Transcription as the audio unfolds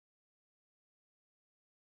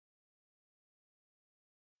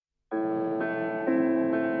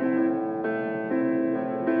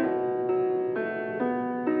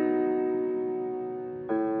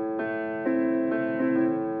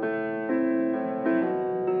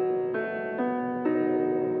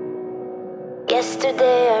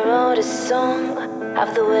Yesterday I wrote a song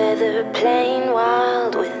of the weather playing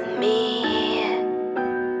wild with me.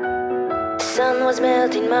 Sun was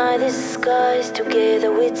melting my disguise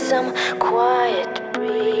together with some quiet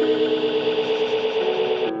breeze.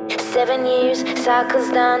 7 years, cycles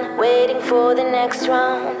done, waiting for the next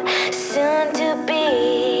round, soon to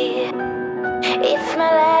be. If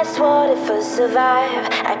my last waterfall survive,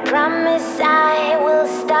 I promise I will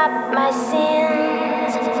stop my sins.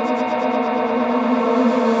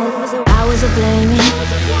 Hours of blaming,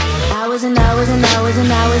 hours and hours and hours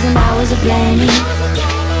and hours and hours of blaming,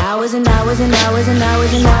 hours and hours and hours and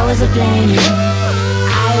hours and hours of blaming.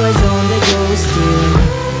 I was on the go still,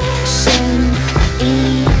 shame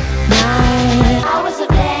in my hours of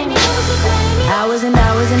blaming, hours and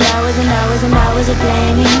hours and hours and hours and hours of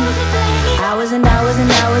blaming, hours and hours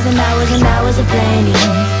and hours and hours and hours of blaming.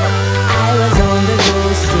 I was on the go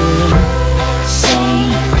still,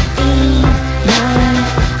 shame in my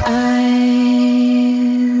eyes.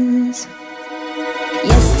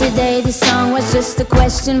 Yesterday the song was just a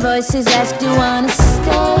question, voices asked, do you wanna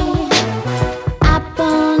stay up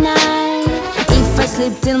all night? If I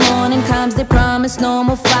sleep till morning comes, they promise no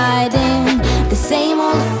more fighting. The same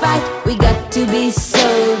old fight, we got to be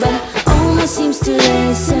sober. Almost seems to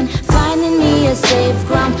listen, finding me a safe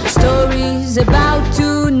ground. Stories about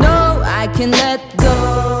to know I can let go.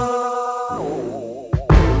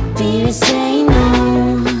 Fear is saying no.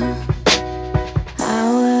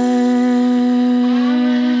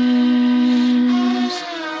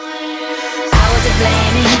 Hours of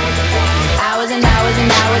blaming, hours and hours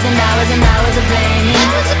and hours and hours and hours of blaming,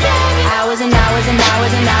 hours and hours and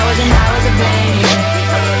hours and hours and hours of blaming.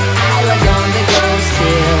 I was on the go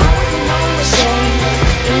still, shame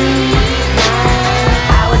in my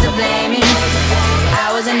hours of blaming,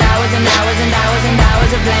 hours and hours and hours and hours and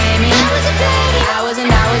hours of blaming, hours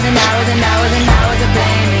and hours and hours and hours and hours of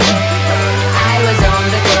blaming. I was on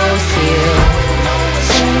the go still,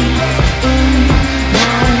 shame in my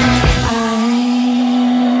eyes.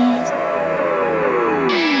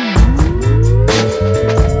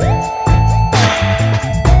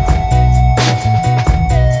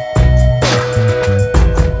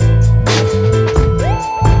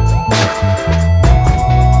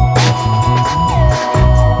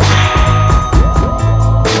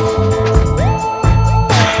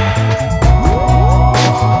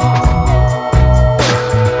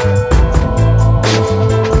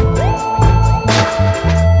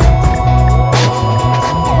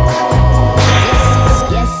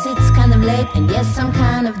 And yes, I'm